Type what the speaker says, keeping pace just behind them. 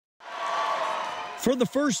For the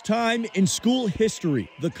first time in school history,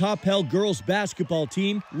 the Coppell girls basketball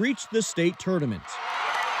team reached the state tournament.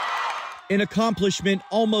 An accomplishment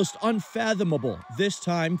almost unfathomable this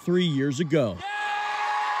time 3 years ago.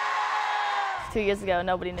 2 years ago,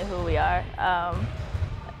 nobody knew who we are.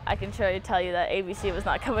 I can surely tell you that ABC was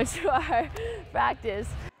not coming to our practice.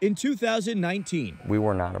 In 2019, we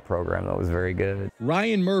were not a program that was very good.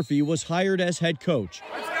 Ryan Murphy was hired as head coach.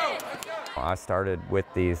 I started with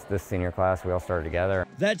this senior class. We all started together.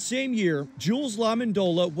 That same year, Jules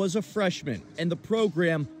Lamondola was a freshman, and the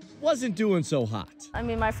program wasn't doing so hot. I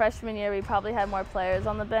mean, my freshman year, we probably had more players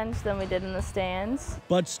on the bench than we did in the stands.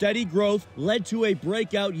 But steady growth led to a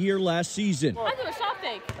breakout year last season. I do a shot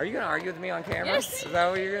fake. Are you going to argue with me on camera? Yes. Is that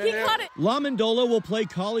what you're going to do? He caught it. Lamondola will play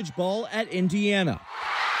college ball at Indiana.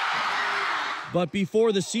 But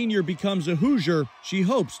before the senior becomes a Hoosier, she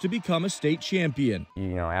hopes to become a state champion.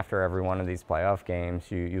 You know, after every one of these playoff games,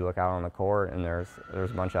 you look out on the court and there's a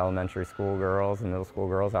bunch of elementary school girls and middle school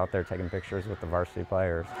girls out there taking pictures with the varsity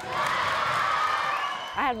players.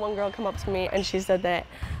 I had one girl come up to me and she said that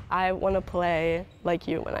I want to play like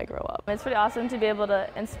you when I grow up. It's pretty awesome to be able to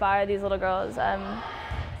inspire these little girls.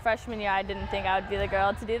 Freshman year, I didn't think I would be the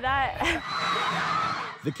girl to do that.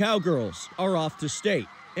 The Cowgirls are off to state.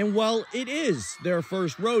 And while it is their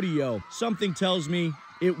first rodeo, something tells me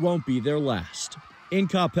it won't be their last. In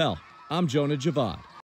Coppell, I'm Jonah Javad.